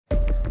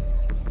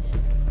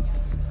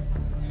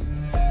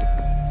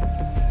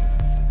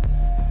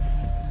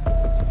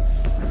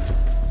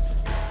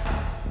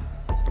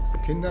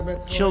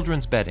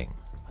children's bedding,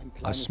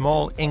 a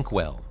small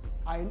inkwell,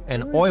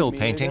 an oil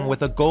painting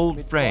with a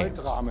gold frame,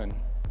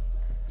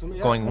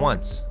 going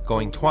once,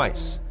 going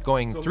twice,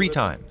 going 3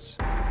 times.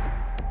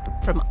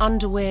 From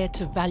underwear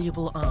to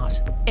valuable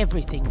art,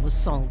 everything was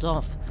sold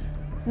off.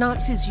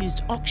 Nazis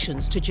used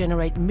auctions to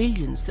generate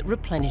millions that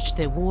replenished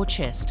their war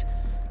chest.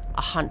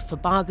 A hunt for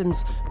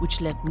bargains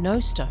which left no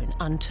stone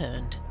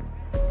unturned.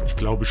 I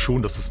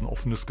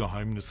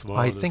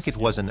think it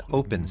was an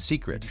open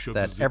secret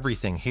that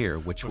everything here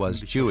which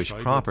was Jewish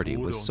property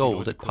was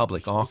sold at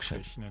public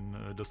auction.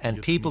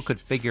 And people could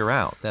figure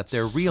out that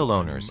their real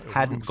owners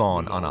hadn't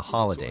gone on a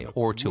holiday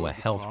or to a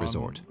health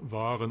resort.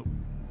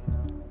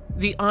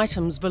 The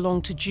items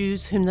belonged to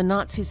Jews whom the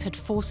Nazis had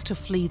forced to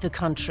flee the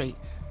country.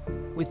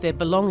 With their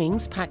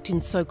belongings packed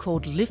in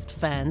so-called lift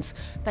vans,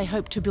 they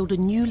hoped to build a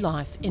new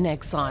life in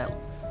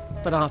exile.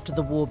 But after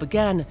the war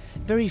began,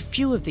 very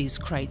few of these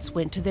crates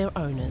went to their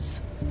owners.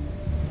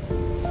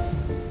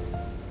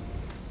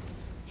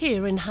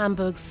 Here in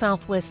Hamburg's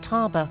southwest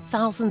harbour,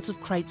 thousands of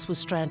crates were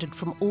stranded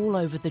from all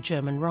over the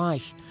German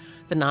Reich.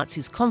 The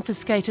Nazis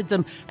confiscated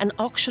them and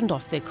auctioned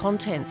off their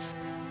contents.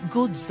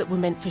 Goods that were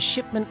meant for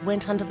shipment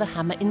went under the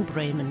hammer in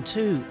Bremen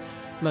too.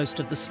 Most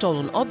of the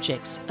stolen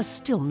objects are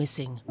still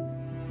missing.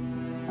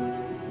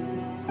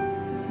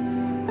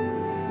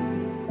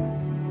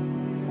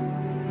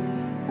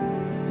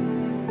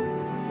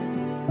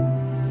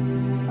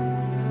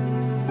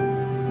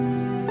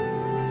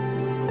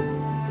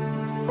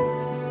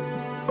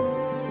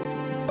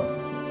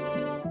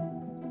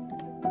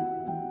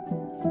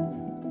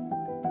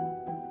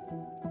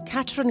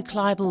 Kathrin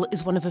Kleibl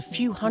is one of a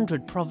few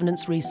hundred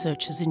provenance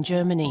researchers in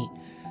Germany.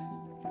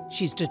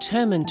 She's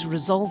determined to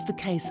resolve the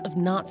case of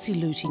Nazi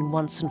looting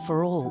once and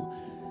for all.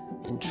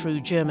 In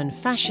true German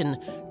fashion,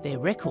 their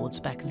records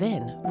back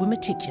then were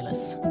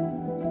meticulous.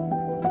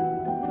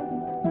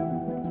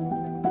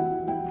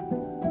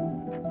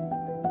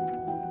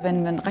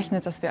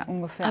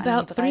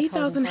 About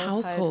 3,000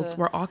 households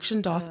were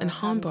auctioned off in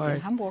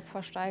Hamburg,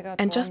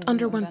 and just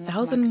under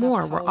 1,000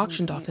 more were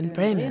auctioned off in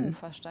Bremen.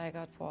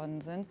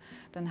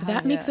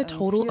 That makes a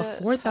total of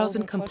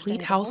 4,000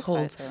 complete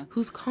households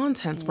whose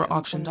contents were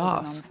auctioned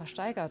off.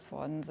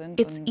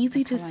 It's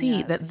easy to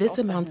see that this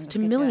amounts to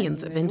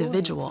millions of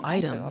individual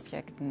items.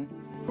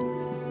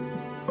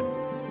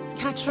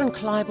 Kathrin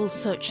Kleibl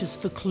searches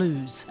for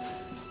clues.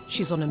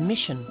 She's on a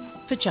mission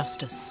for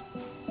justice.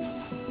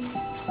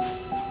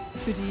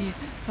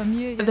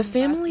 The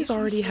families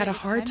already had a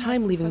hard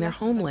time leaving their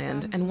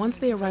homeland, and once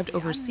they arrived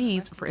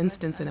overseas, for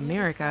instance in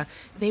America,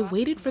 they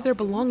waited for their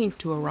belongings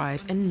to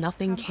arrive and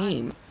nothing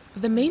came.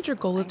 The major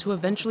goal is to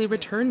eventually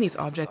return these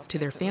objects to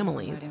their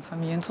families.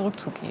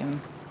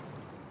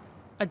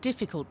 A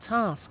difficult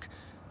task,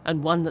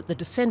 and one that the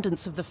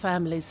descendants of the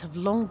families have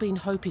long been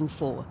hoping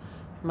for,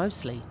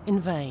 mostly in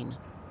vain.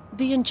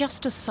 The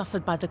injustice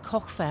suffered by the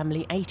Koch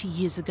family 80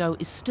 years ago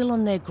is still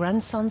on their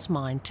grandson's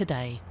mind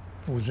today.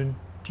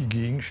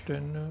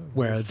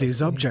 Where are these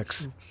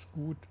objects?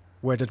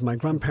 Where did my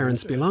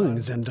grandparents'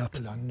 belongings end up?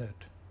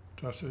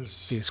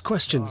 These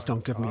questions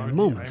don't give me a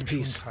moment's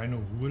peace.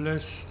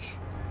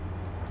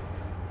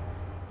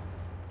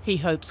 He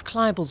hopes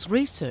Kleibl's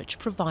research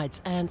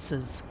provides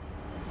answers.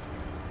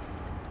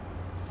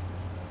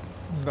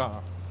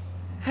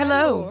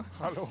 Hello.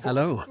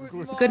 Hello.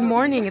 Good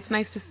morning, it's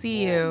nice to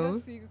see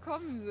you.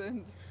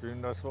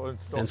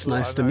 It's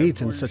nice to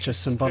meet in such a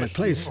symbolic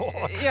place.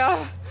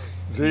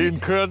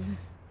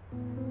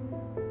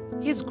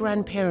 His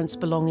grandparents'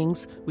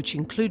 belongings, which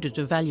included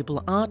a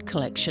valuable art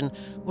collection,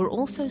 were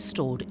also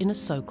stored in a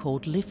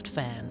so-called lift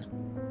van.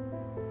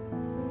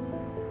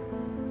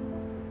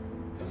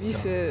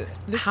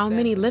 How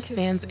many lift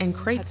vans and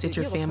crates did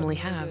your family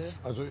have?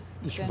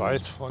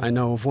 I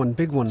know of one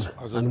big one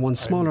and one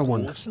smaller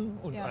one,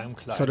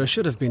 so there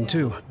should have been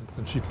 2.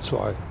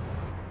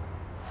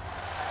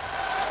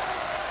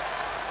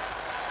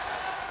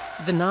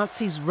 The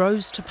Nazis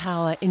rose to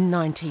power in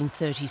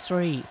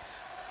 1933.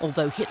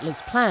 Although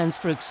Hitler's plans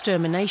for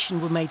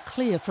extermination were made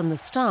clear from the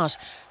start,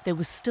 there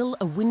was still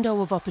a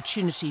window of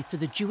opportunity for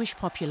the Jewish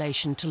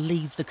population to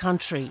leave the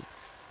country.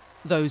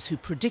 Those who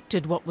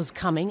predicted what was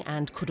coming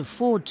and could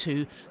afford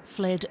to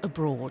fled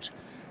abroad.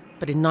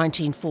 But in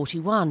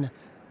 1941,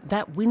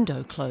 that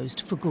window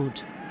closed for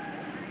good.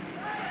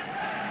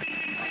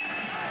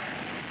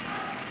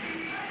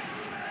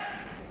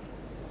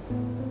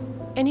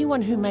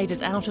 Anyone who made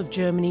it out of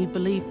Germany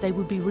believed they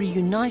would be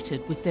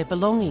reunited with their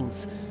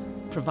belongings,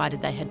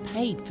 provided they had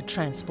paid for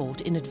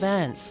transport in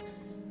advance.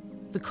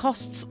 The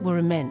costs were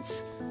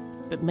immense,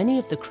 but many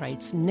of the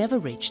crates never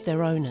reached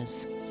their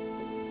owners.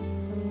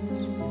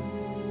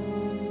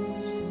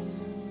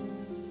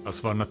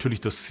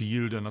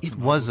 It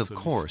was, of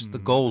course, the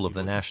goal of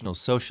the National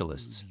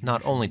Socialists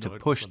not only to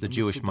push the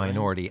Jewish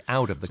minority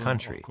out of the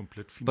country,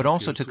 but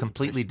also to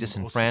completely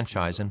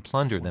disenfranchise and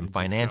plunder them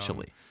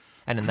financially.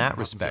 And in that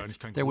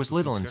respect, there was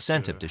little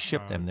incentive to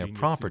ship them their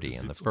property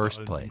in the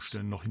first place.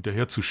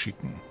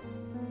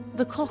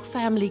 The Koch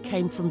family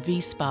came from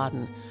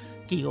Wiesbaden.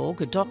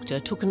 Georg, a doctor,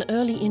 took an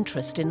early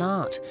interest in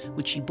art,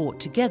 which he bought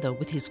together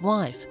with his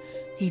wife.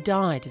 He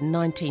died in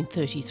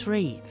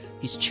 1933.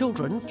 His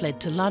children fled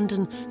to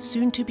London,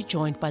 soon to be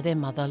joined by their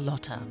mother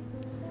Lotta.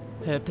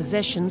 Her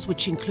possessions,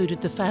 which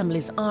included the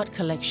family's art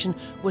collection,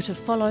 were to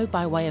follow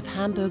by way of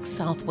Hamburg's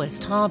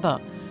southwest harbour.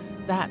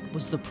 That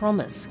was the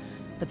promise,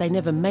 but they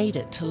never made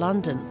it to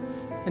London.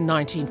 In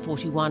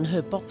 1941,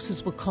 her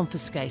boxes were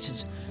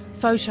confiscated.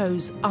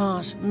 Photos,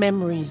 art,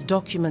 memories,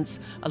 documents,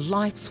 a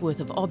life's worth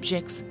of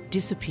objects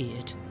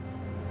disappeared.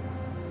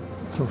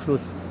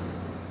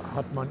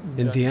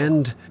 In the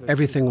end,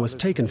 everything was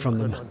taken from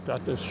them.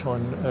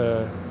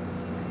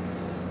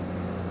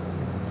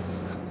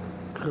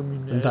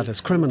 And that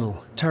is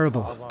criminal,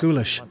 terrible,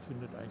 ghoulish.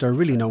 There are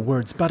really no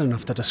words bad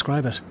enough to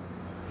describe it.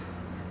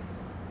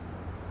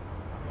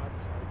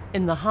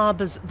 In the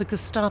harbours, the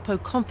Gestapo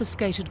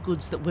confiscated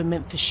goods that were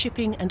meant for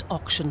shipping and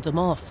auctioned them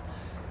off.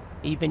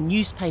 Even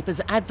newspapers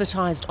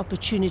advertised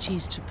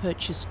opportunities to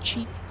purchase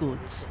cheap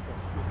goods.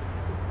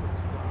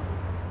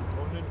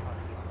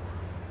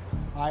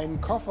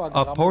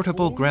 A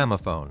portable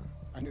gramophone,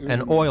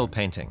 an oil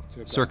painting,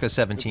 circa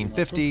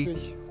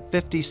 1750,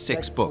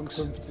 56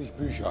 books.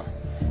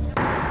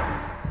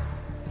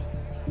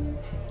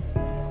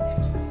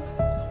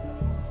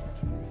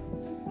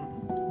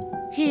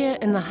 Here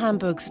in the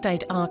Hamburg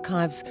State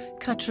Archives,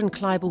 Kathrin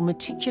Kleibl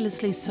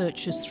meticulously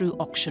searches through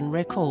auction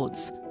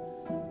records.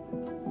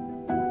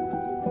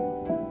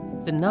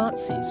 The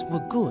Nazis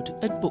were good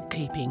at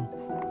bookkeeping.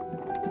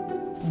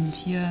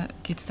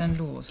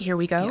 Here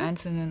we go.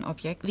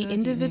 The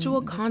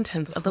individual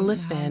contents of the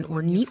lift van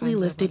were neatly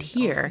listed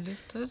here.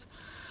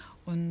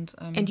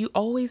 And you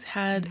always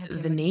had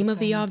the name of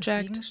the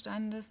object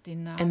and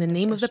the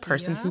name of the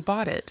person who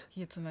bought it.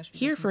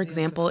 Here, for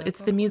example,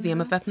 it's the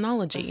Museum of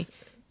Ethnology,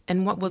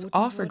 and what was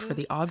offered for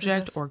the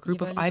object or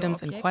group of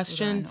items in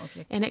question,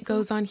 and it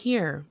goes on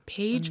here,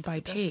 page by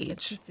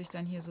page.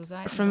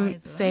 From,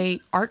 say,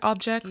 art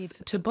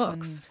objects to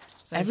books,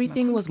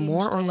 everything was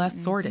more or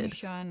less sorted,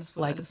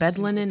 like bed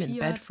linen and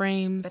bed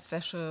frames,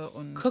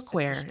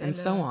 cookware, and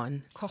so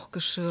on.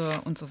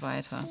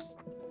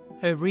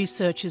 Her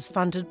research is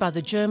funded by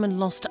the German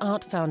Lost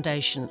Art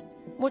Foundation.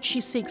 What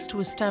she seeks to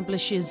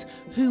establish is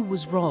who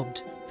was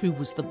robbed, who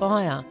was the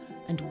buyer,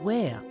 and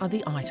where are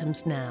the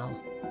items now.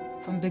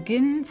 From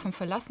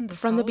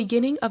the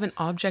beginning of an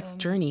object's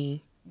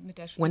journey,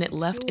 when it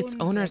left its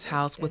owner's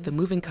house with the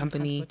moving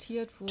company,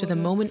 to the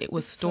moment it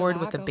was stored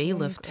with the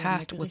bailiff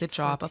tasked with the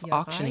job of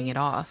auctioning it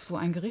off.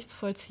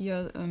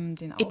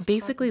 It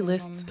basically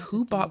lists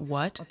who bought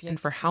what and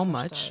for how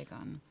much,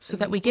 so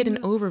that we get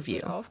an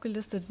overview.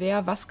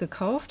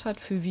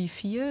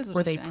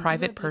 Were they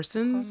private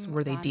persons?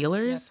 Were they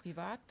dealers?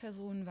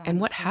 And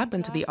what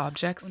happened to the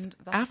objects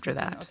after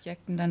that?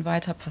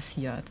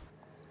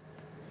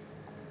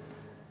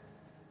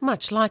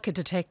 Much like a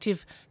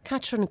detective,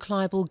 Kathrin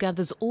Kleibl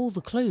gathers all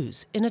the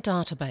clues in a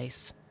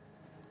database.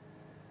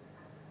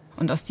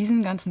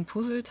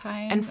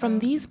 And from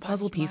these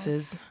puzzle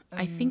pieces,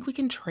 I think we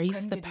can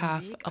trace the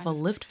path of a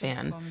lift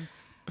van,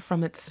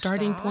 from its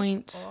starting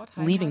point,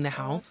 leaving the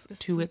house,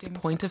 to its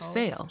point of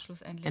sale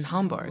in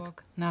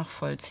Hamburg.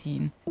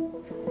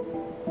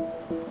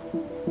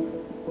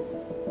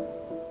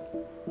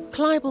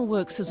 Kleibl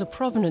works as a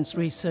provenance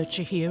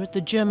researcher here at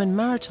the German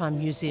Maritime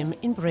Museum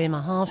in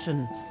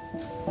Bremerhaven.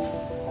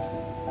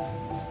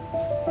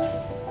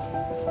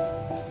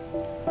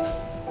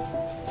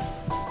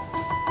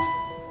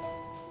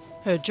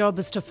 Her job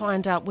is to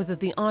find out whether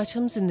the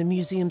items in the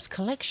museum's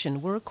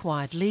collection were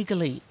acquired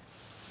legally.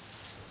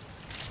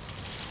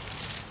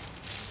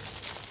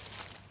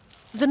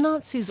 The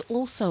Nazis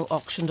also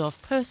auctioned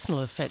off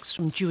personal effects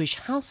from Jewish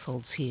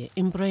households here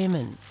in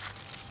Bremen.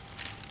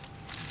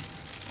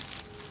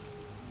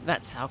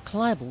 That's how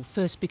Kleibl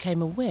first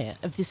became aware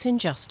of this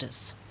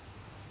injustice.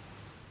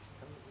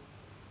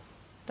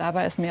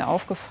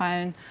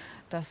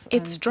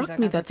 It struck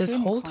me that this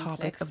whole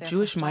topic of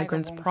Jewish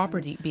migrants'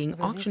 property being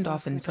auctioned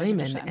off in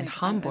Bremen and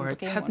Hamburg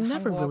has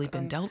never really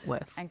been dealt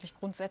with.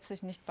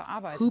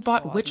 Who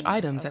bought which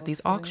items at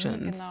these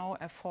auctions?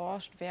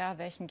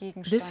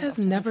 This has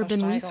never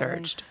been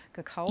researched,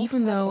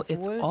 even though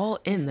it's all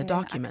in the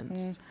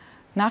documents.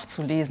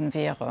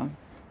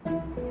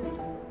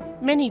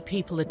 Many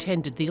people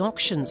attended the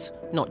auctions,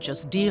 not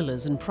just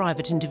dealers and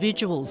private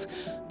individuals,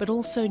 but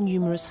also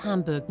numerous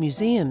Hamburg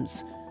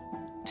museums.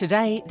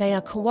 Today, they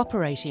are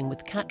cooperating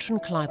with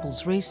Kathrin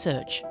Kleibl's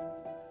research.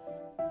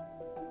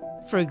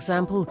 For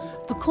example,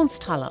 the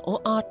Kunsthalle or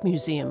Art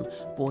Museum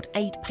bought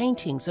 8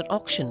 paintings at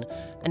auction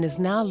and is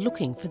now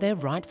looking for their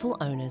rightful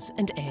owners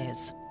and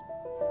heirs.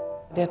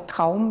 The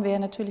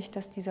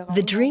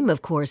dream,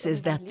 of course,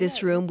 is that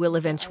this room will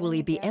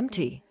eventually be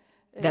empty,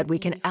 that we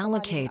can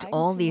allocate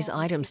all these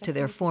items to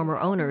their former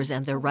owners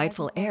and their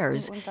rightful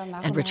heirs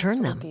and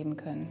return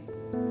them.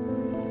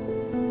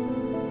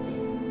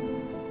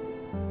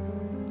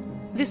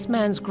 This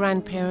man's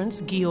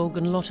grandparents, Georg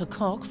and Lotta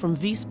Koch from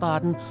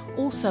Wiesbaden,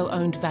 also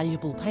owned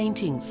valuable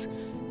paintings,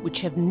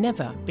 which have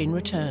never been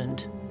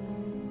returned.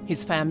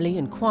 His family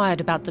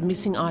inquired about the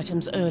missing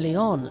items early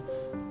on.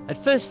 At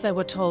first they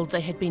were told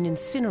they had been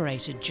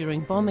incinerated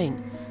during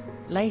bombing.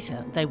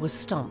 Later they were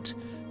stumped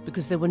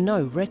because there were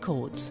no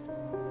records.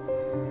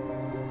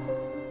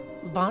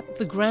 But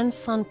the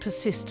grandson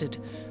persisted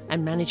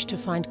and managed to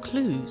find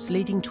clues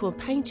leading to a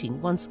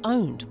painting once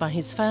owned by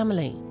his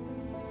family.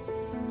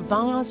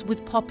 Vase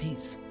with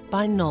Poppies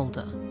by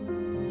Nolde.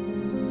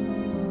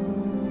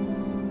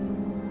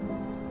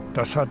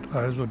 Das hat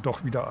also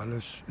doch wieder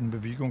alles in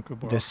Bewegung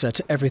gebracht. This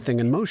set everything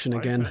in motion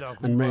again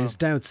and raised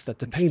doubts that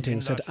the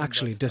paintings had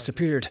actually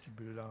disappeared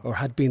or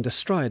had been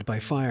destroyed by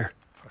fire.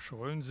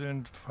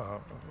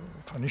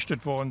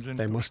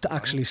 They must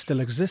actually still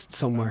exist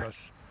somewhere.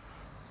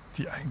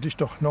 Die eigentlich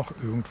doch noch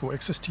irgendwo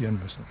existieren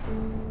müssen.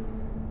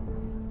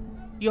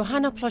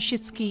 Johanna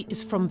Ploszycki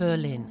is from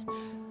Berlin.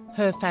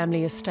 Her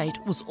family estate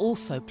was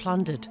also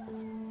plundered.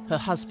 Her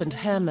husband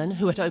Hermann,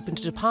 who had opened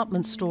a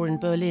department store in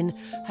Berlin,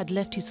 had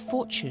left his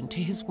fortune to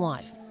his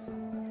wife.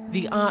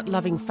 The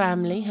art-loving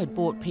family had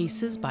bought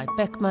pieces by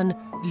Beckmann,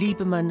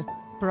 Liebermann,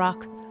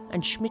 Braque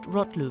and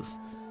Schmidt-Rottluff,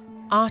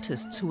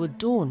 artists who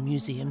adorn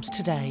museums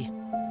today.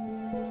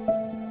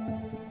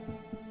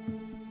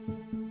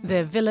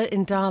 Their villa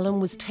in Dahlem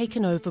was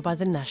taken over by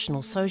the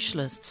National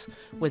Socialists,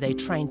 where they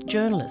trained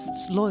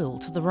journalists loyal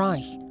to the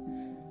Reich.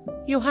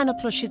 Johanna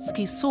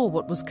Ploszycki saw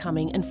what was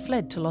coming and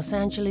fled to Los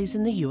Angeles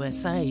in the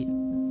USA.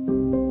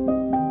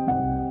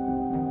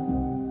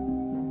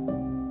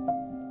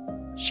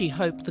 She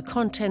hoped the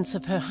contents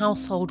of her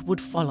household would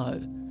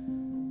follow,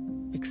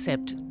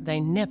 except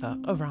they never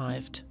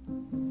arrived.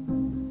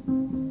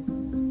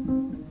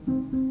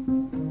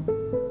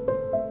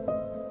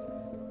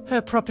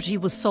 Her property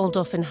was sold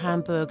off in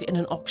Hamburg in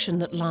an auction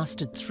that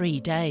lasted 3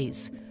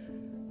 days.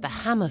 The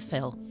hammer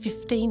fell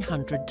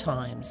 1,500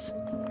 times.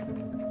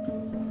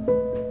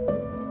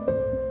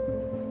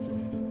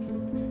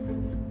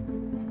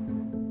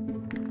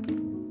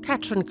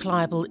 Kathrin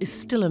Kleibl is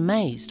still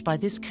amazed by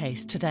this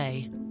case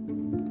today.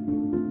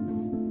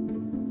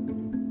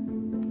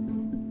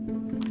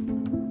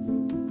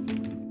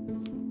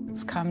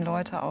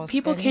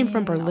 People came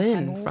from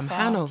Berlin, from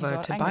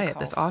Hanover, to buy at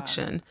this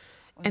auction.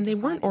 And they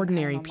weren't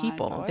ordinary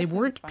people. They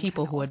weren't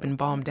people who had been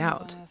bombed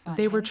out.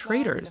 They were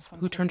traders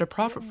who turned a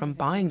profit from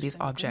buying these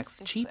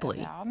objects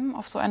cheaply.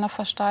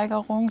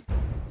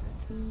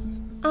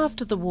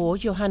 After the war,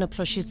 Johanna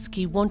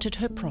Ploszycki wanted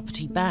her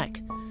property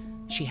back.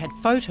 She had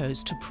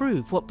photos to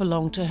prove what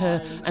belonged to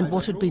her and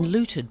what had been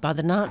looted by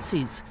the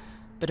Nazis,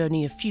 but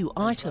only a few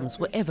items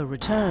were ever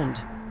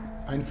returned.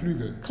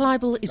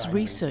 Kleibl is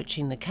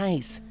researching the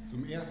case.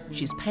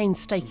 She's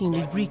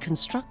painstakingly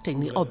reconstructing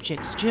the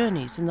object's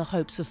journeys in the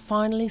hopes of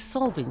finally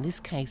solving this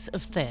case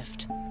of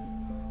theft.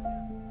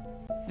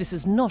 This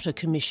is not a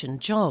commissioned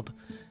job.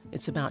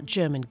 It's about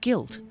German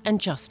guilt and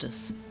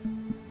justice.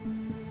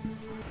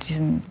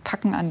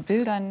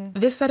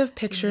 This set of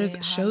pictures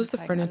shows the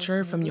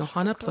furniture from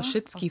Johanna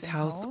Ploszycki's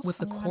house with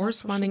the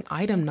corresponding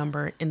item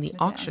number in the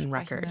auction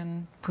record.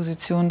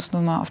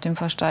 Positionsnummer auf dem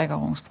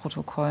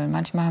Versteigerungsprotokoll.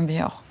 Manchmal haben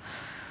wir auch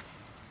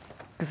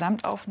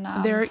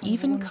There are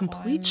even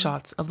complete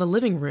shots of the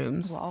living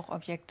rooms,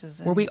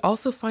 where we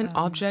also find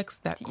objects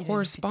that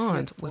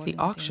correspond with the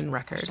auction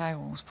record.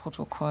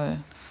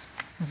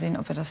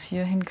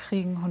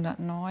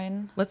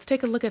 Let's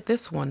take a look at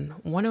this one,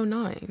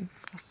 109.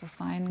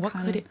 What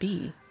could it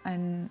be?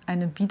 Eine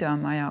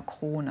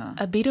Biedermeier-Krone.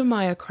 A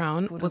Biedermeier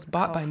crown was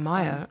bought by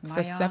Meyer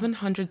for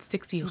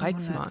 760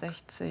 Reichsmark.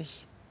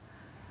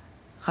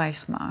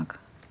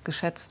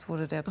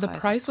 The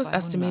price was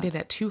estimated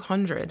at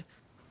 200.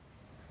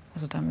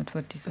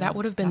 That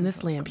would have been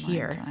this lamp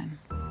here.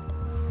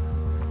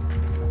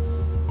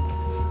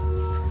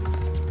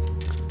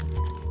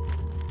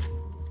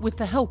 With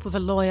the help of a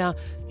lawyer,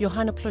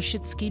 Johanna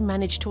Ploszycki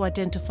managed to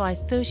identify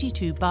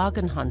 32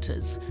 bargain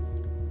hunters.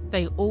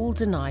 They all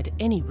denied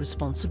any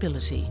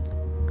responsibility.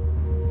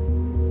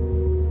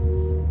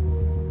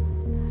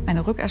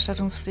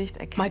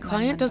 My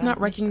client does not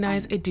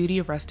recognize a duty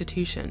of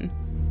restitution.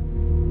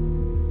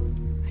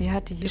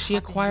 She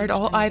acquired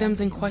all items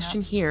in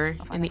question here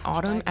in the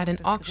autumn at an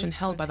auction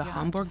held by the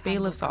Hamburg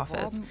Bailiff's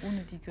office,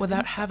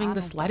 without having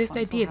the slightest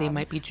idea they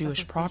might be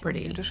Jewish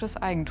property.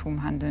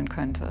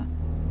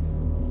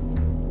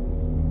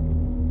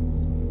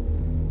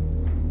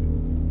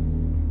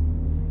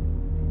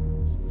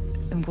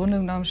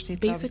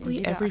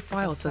 Basically, every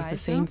file says the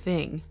same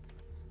thing.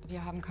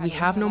 We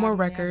have no more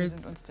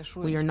records.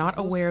 We are not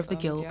aware of the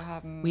guilt.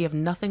 We have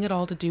nothing at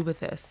all to do with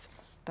this.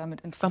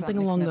 Something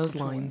along those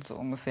lines.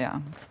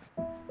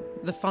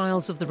 The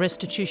files of the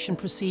restitution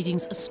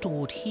proceedings are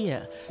stored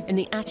here, in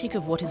the attic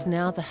of what is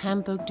now the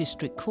Hamburg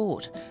District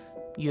Court.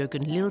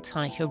 Jürgen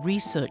Lilteicher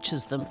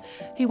researches them.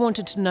 He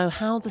wanted to know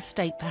how the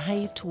state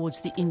behaved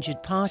towards the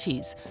injured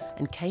parties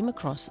and came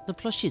across the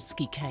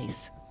Ploszycki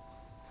case.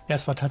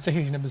 It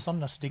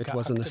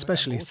was an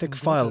especially thick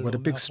file with a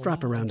big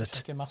strap around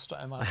it.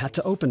 I had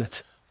to open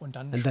it.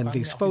 And then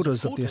these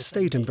photos of the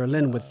estate in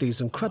Berlin with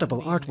these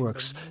incredible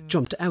artworks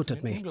jumped out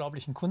at me.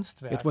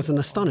 It was an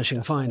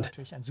astonishing find,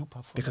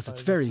 because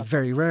it's very,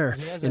 very rare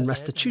in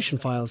restitution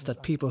files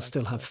that people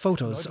still have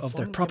photos of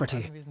their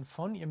property.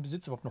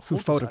 Who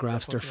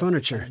photographs their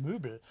furniture?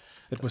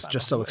 It was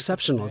just so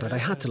exceptional that I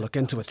had to look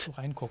into it.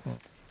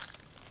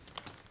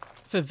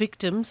 For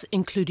victims,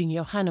 including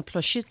Johanna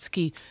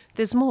Ploszycki,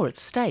 there's more at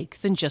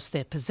stake than just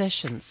their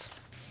possessions.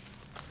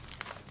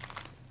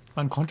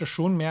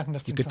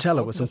 You could tell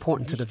it was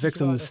important to the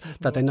victims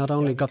that they not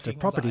only got their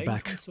property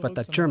back, but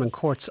that German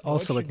courts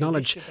also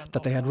acknowledged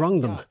that they had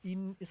wronged them.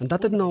 And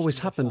that didn't always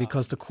happen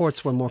because the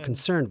courts were more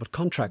concerned with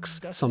contracts,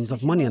 sums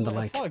of money and the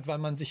like.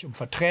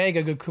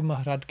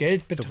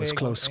 There was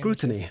close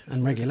scrutiny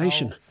and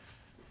regulation.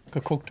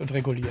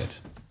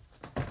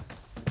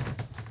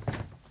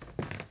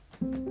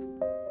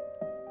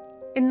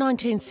 In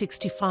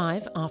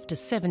 1965, after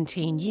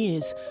 17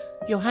 years,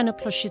 Johanna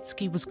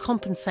Ploszycki was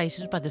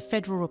compensated by the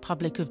Federal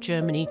Republic of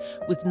Germany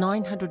with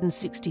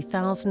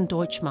 960,000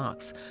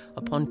 Deutschmarks,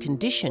 upon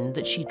condition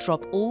that she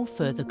drop all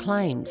further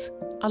claims,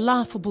 a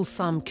laughable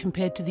sum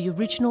compared to the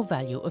original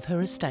value of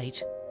her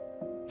estate.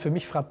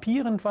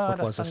 What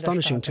was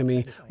astonishing to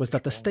me was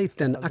that the state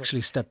then actually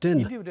stepped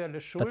in,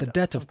 that the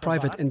debt of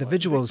private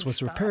individuals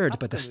was repaired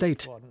by the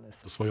state.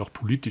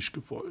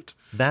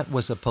 That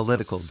was a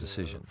political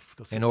decision,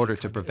 in order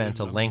to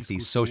prevent a lengthy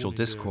social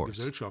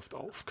discourse.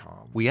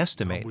 We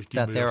estimate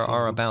that there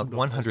are about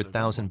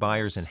 100,000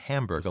 buyers in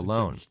Hamburg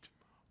alone.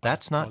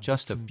 That's not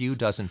just a few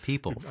dozen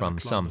people from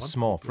some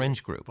small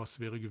fringe group.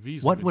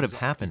 What would have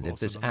happened if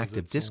this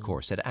active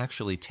discourse had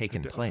actually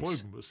taken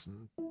place?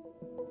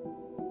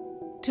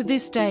 To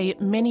this day,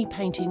 many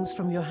paintings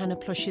from Johanna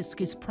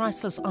Ploszycki's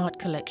priceless art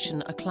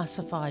collection are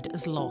classified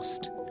as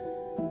lost.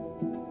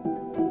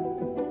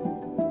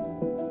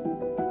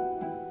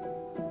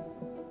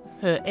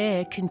 Her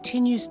heir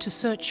continues to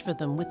search for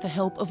them with the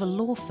help of a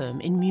law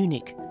firm in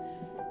Munich.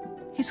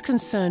 He's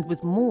concerned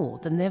with more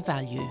than their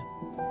value.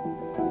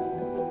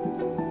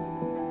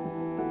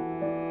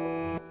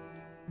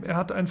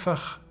 Hat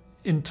einfach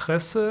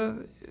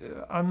Interesse.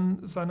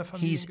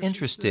 He's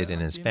interested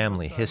in his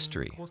family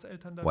history,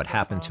 what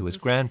happened to his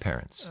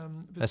grandparents,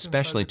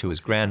 especially to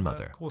his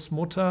grandmother.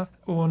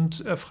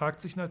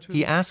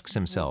 He asks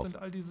himself,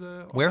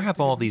 where have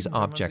all these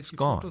objects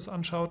gone?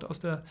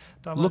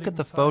 Look at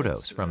the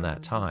photos from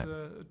that time.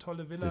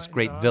 This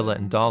great villa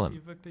in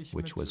Dahlem,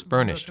 which was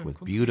furnished with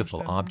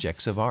beautiful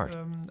objects of art.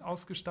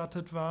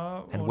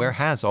 And where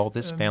has all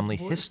this family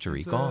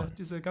history gone?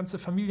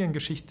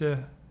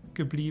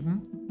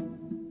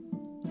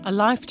 A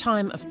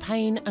lifetime of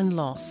pain and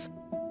loss.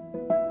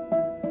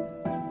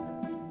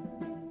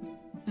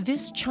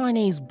 This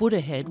Chinese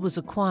Buddha head was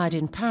acquired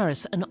in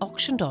Paris and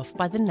auctioned off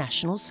by the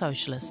National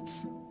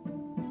Socialists.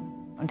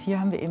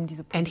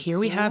 And here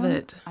we have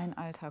it.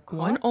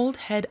 One old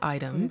head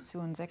item,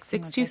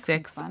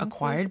 626,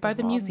 acquired by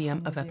the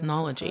Museum of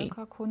Ethnology.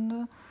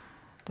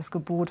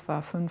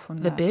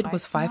 The bid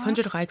was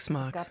 500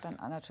 Reichsmark,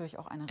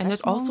 and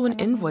there's also an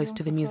invoice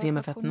to the Museum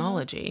of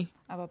Ethnology.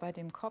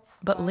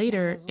 But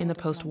later, in the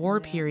post-war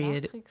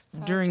period,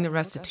 during the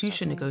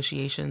restitution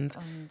negotiations,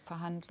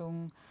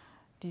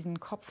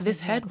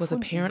 this head was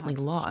apparently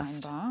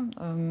lost.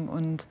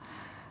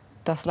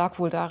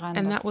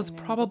 And that was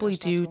probably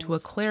due to a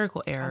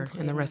clerical error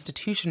in the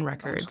restitution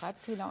records,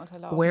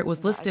 where it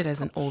was listed as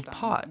an old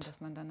pot.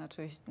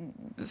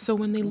 So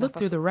when they looked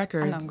through the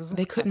records,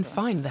 they couldn't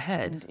find the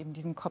head.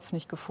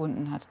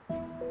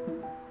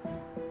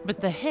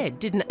 But the head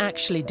didn't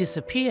actually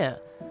disappear.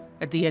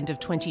 At the end of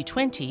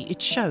 2020,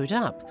 it showed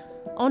up,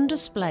 on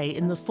display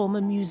in the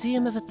former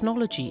Museum of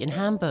Ethnology in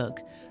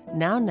Hamburg,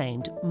 now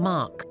named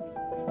Mark.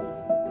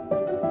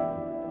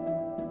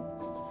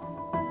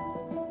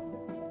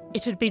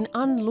 It had been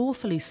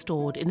unlawfully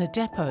stored in a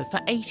depot for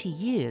 80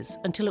 years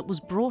until it was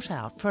brought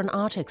out for an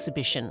art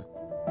exhibition.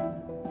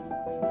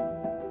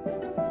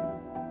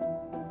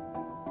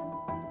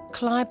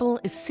 Kleibl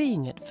is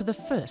seeing it for the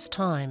first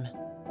time.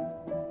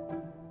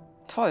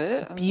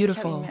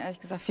 Beautiful.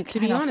 To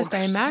be honest, I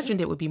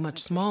imagined it would be much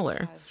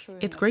smaller.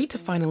 It's great to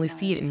finally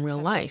see it in real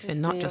life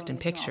and not just in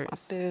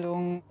pictures.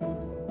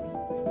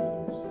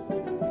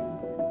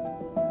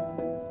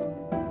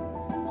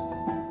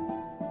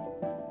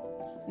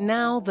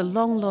 Now the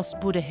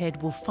long-lost Buddha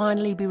head will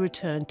finally be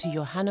returned to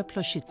Johanna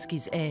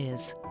Ploszycki's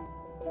heirs.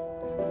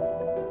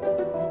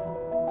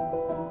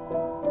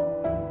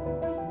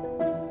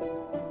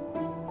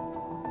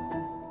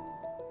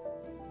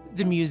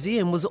 The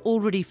museum was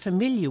already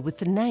familiar with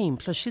the name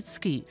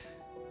Ploszycki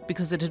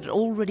because it had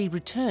already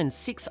returned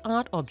 6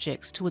 art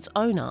objects to its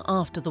owner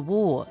after the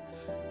war,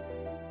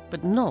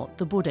 but not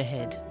the Buddha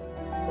head.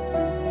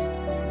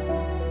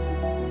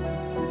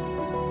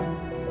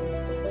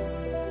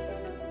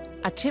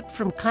 A tip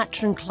from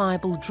Kathrin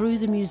Kleibl drew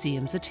the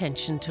museum's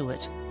attention to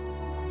it.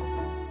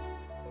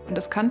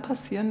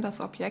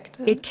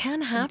 It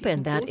can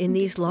happen that in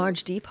these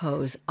large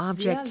depots,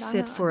 objects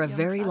sit for a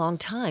very long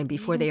time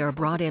before they are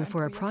brought in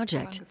for a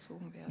project.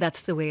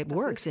 That's the way it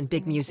works in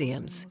big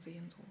museums.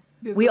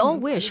 We all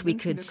wish we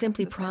could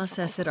simply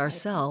process it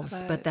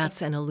ourselves, but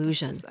that's an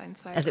illusion,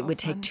 as it would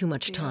take too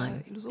much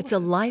time. It's a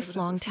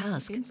lifelong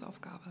task.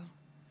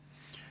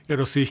 Ja,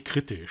 das sehe ich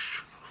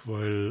kritisch,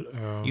 weil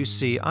You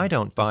see, I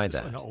don't buy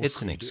that.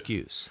 It's an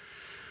excuse.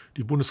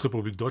 Die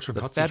Bundesrepublik Deutschland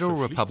The hat sich Federal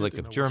Republic verpflichtet,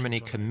 of in der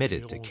Germany Washington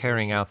committed to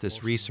carrying out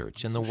this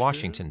research in the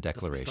Washington Das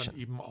ist dann Declaration.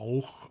 eben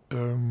auch,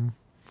 eine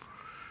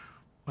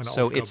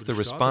So Aufgabe it's the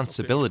des Staates, auf der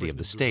responsibility of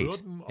the entsprechenden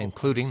state, Behörden, auch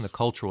including the als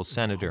cultural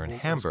senator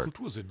in Hamburg als Hamburg,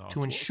 Kultursenators,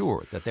 to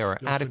ensure that there are ja,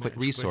 für eine adequate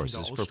entsprechende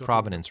resources for Ausstattung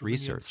provenance der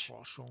research.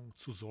 Provenienzforschung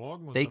zu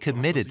sorgen. Und They dazu hat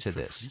committed sich to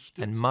this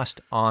verpflichtet. and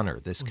must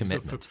honor this Und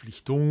commitment.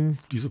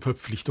 diese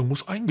Verpflichtung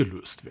muss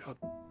eingelöst werden.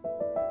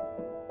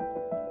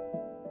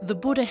 The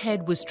Buddha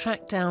head was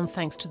tracked down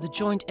thanks to the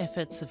joint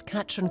efforts of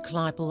Kathrin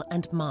Kleibl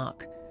and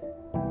Mark.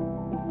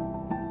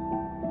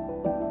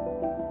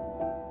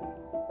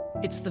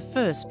 It's the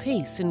first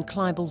piece in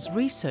Kleibl's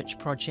research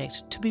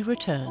project to be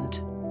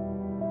returned.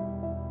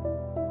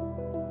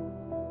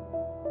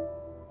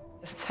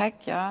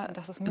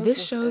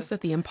 This shows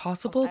that the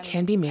impossible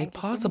can be made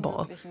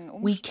possible.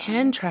 We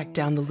can track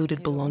down the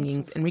looted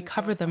belongings and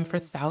recover them for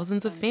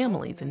thousands of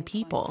families and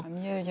people.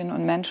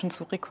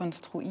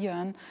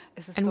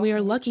 And we are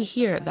lucky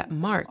here that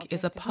Mark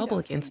is a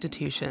public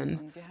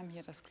institution.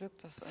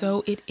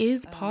 So it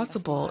is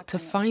possible to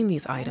find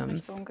these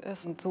items,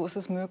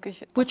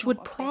 which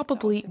would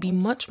probably be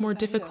much more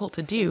difficult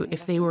to do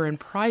if they were in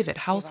private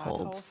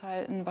households.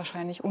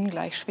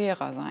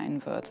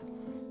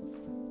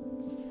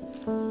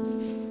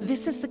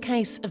 This is the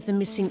case of the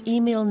missing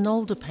Emil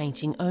Nolde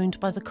painting owned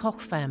by the Koch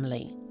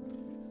family.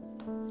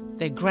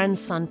 Their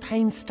grandson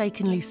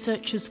painstakingly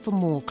searches for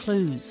more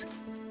clues.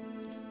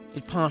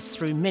 It passed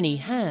through many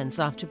hands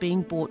after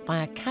being bought by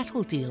a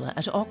cattle dealer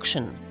at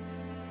auction.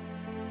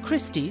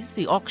 Christie's,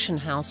 the auction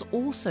house,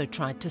 also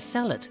tried to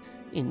sell it,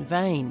 in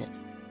vain.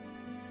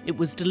 It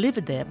was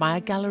delivered there by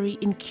a gallery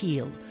in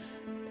Kiel.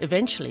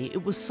 Eventually,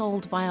 it was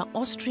sold via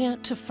Austria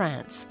to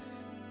France.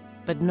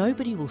 But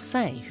nobody will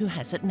say who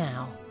has it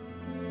now.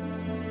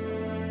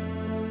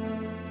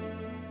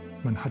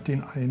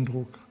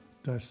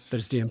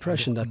 There's the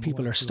impression that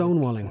people are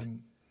stonewalling.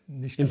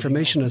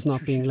 Information is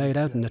not being laid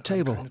out on a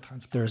table.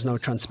 There is no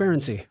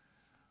transparency.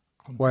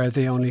 Why are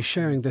they only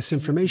sharing this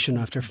information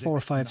after 4,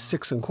 5,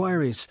 6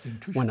 inquiries?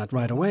 Why not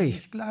right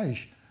away?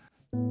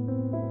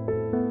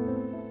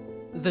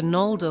 The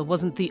Nolde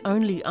wasn't the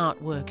only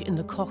artwork in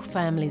the Koch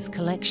family's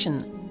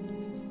collection.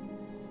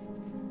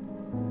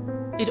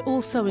 It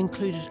also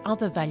included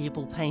other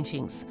valuable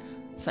paintings,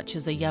 such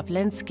as a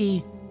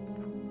Jawlensky,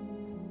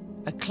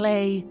 a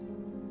Klee,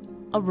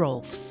 a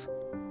Rolfs.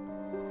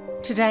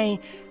 Today,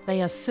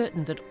 they are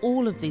certain that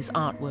all of these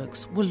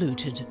artworks were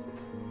looted.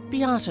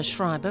 Beate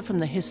Schreiber from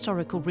the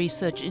Historical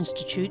Research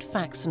Institute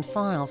Facts and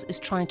Files is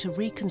trying to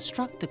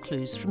reconstruct the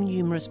clues from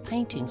numerous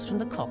paintings from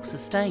the Koch's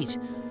estate.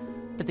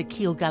 But the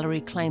Kiel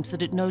Gallery claims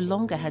that it no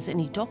longer has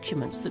any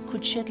documents that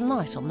could shed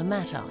light on the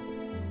matter.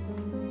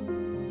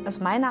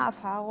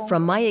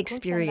 From my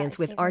experience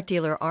with art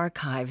dealer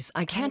archives,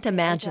 I can't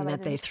imagine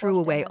that they threw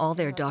away all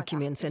their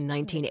documents in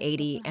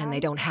 1980 and they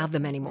don't have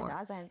them anymore.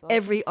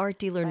 Every art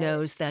dealer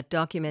knows that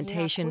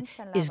documentation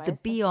is the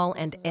be-all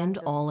and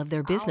end-all of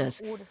their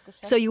business.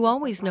 So you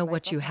always know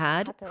what you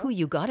had, who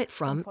you got it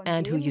from,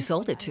 and who you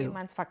sold it to.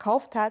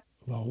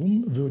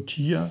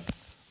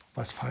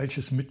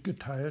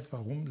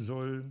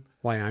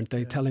 Why aren't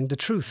they telling the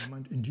truth?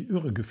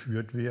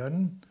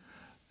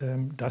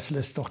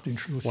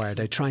 Why are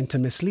they trying to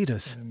mislead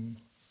us?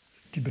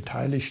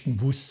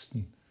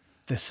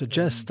 This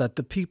suggests that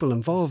the people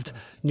involved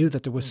knew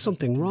that there was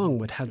something wrong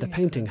with how the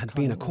painting had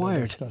been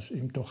acquired,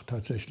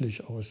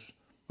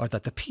 or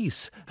that the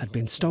piece had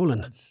been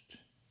stolen.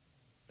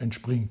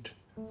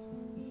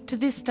 To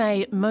this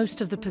day,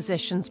 most of the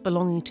possessions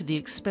belonging to the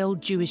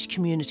expelled Jewish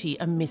community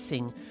are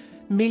missing.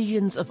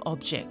 Millions of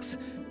objects,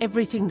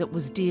 everything that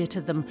was dear to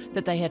them,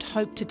 that they had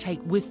hoped to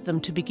take with them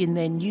to begin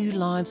their new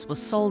lives,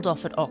 was sold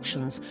off at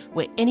auctions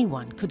where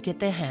anyone could get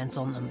their hands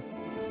on them.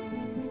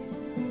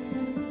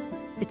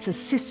 It's a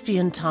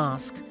Sisyphean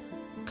task.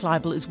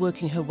 Kleibl is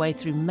working her way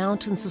through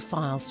mountains of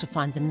files to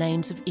find the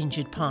names of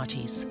injured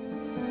parties.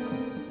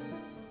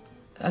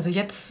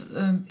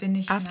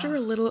 After a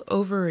little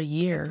over a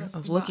year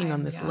of looking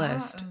on this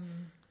list,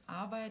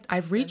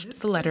 I've reached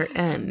the letter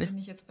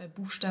N.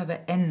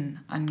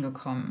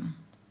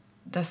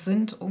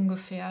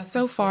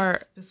 So far,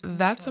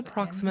 that's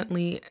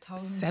approximately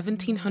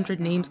 1,700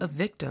 names of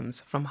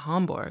victims from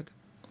Hamburg.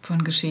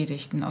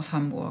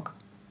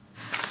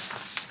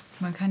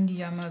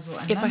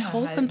 If I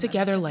hold them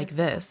together like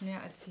this,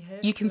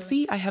 you can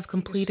see I have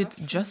completed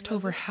just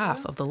over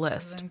half of the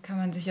list.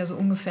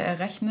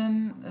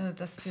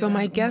 So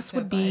my guess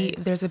would be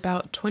there's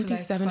about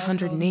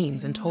 2,700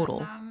 names in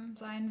total.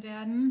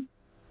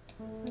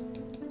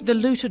 The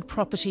looted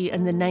property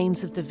and the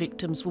names of the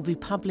victims will be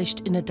published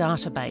in a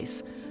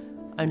database.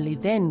 Only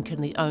then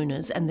can the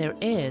owners and their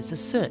heirs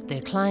assert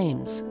their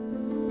claims.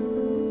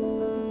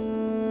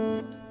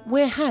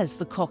 Where has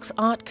the Koch's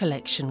art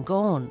collection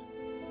gone?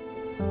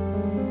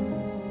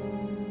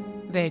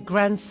 Their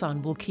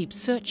grandson will keep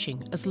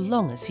searching as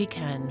long as he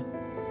can.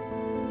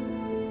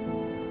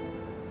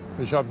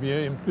 Ich habe mir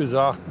eben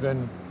gesagt,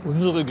 wenn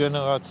unsere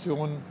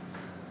Generation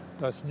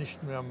das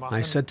nicht mehr machen,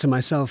 I said to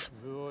myself,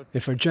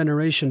 if our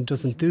generation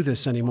doesn't do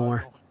this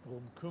anymore,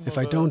 if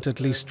I don't at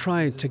least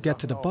try to get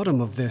to the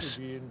bottom of this,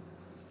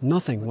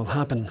 nothing will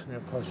happen.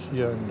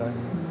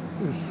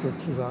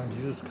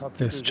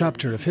 This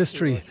chapter of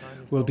history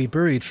will be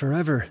buried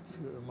forever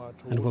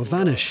and will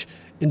vanish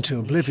into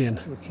oblivion.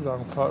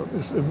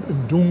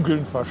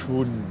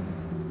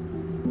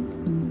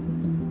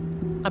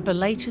 A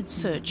belated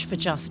search for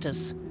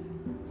justice.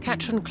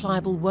 Kathrin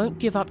Kleibl won't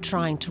give up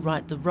trying to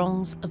right the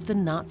wrongs of the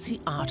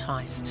Nazi art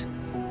heist.